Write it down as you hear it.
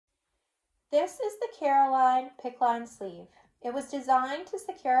This is the CareAline PICC line sleeve. It was designed to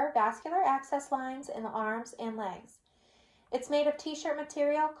secure vascular access lines in the arms and legs. It's made of t-shirt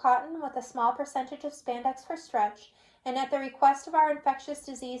material, cotton with a small percentage of spandex for stretch, and at the request of our infectious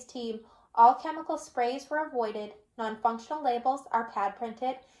disease team, all chemical sprays were avoided, non-functional labels are pad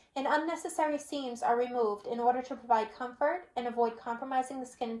printed, and unnecessary seams are removed in order to provide comfort and avoid compromising the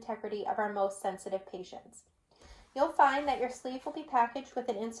skin integrity of our most sensitive patients. You'll find that your sleeve will be packaged with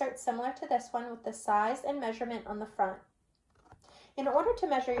an insert similar to this one with the size and measurement on the front. In order to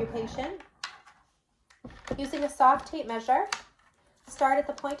measure your patient, using a soft tape measure, start at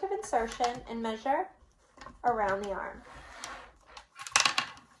the point of insertion and measure around the arm.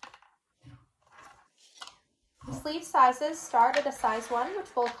 Sleeve sizes start at a size 1,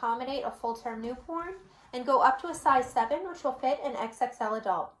 which will accommodate a full-term newborn, and go up to a size 7, which will fit an XXL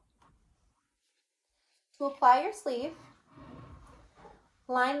adult. To apply your sleeve,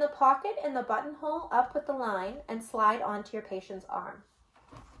 line the pocket and the buttonhole up with the line and slide onto your patient's arm.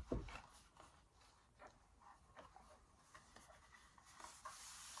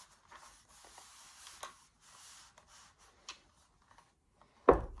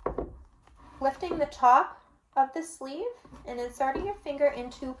 Lifting the top of the sleeve and inserting your finger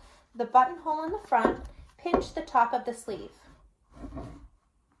into the buttonhole in the front, pinch the top of the sleeve.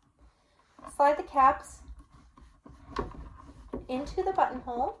 Slide the caps into the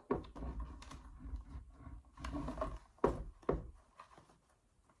buttonhole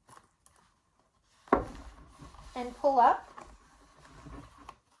and pull up.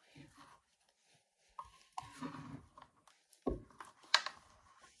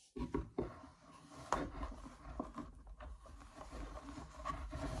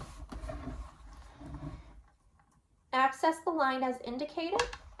 Access the line as indicated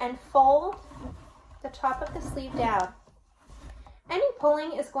and fold the top of the sleeve down. Any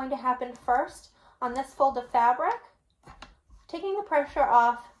pulling is going to happen first on this fold of fabric, taking the pressure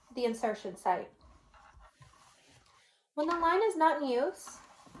off the insertion site. When the line is not in use,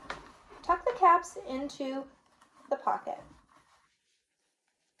 tuck the caps into the pocket.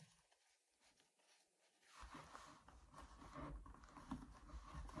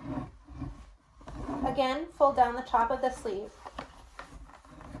 Again, fold down the top of the sleeve.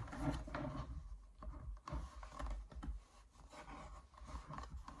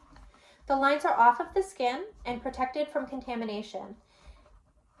 The lines are off of the skin and protected from contamination.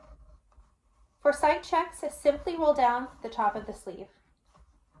 For site checks, simply roll down the top of the sleeve.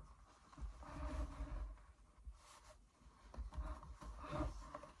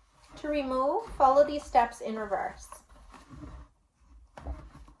 To remove, follow these steps in reverse.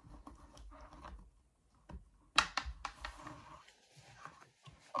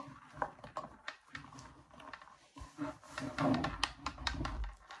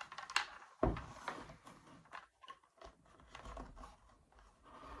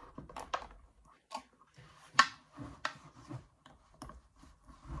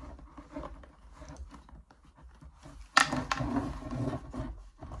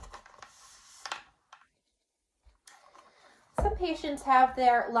 Some patients have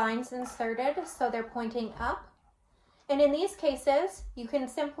their lines inserted so they're pointing up, and in these cases you can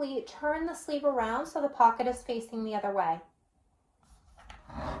simply turn the sleeve around so the pocket is facing the other way.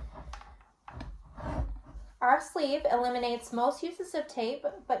 Our sleeve eliminates most uses of tape,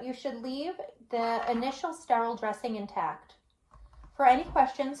 but you should leave the initial sterile dressing intact. For any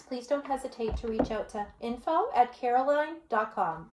questions, please don't hesitate to reach out to info@carealine.com.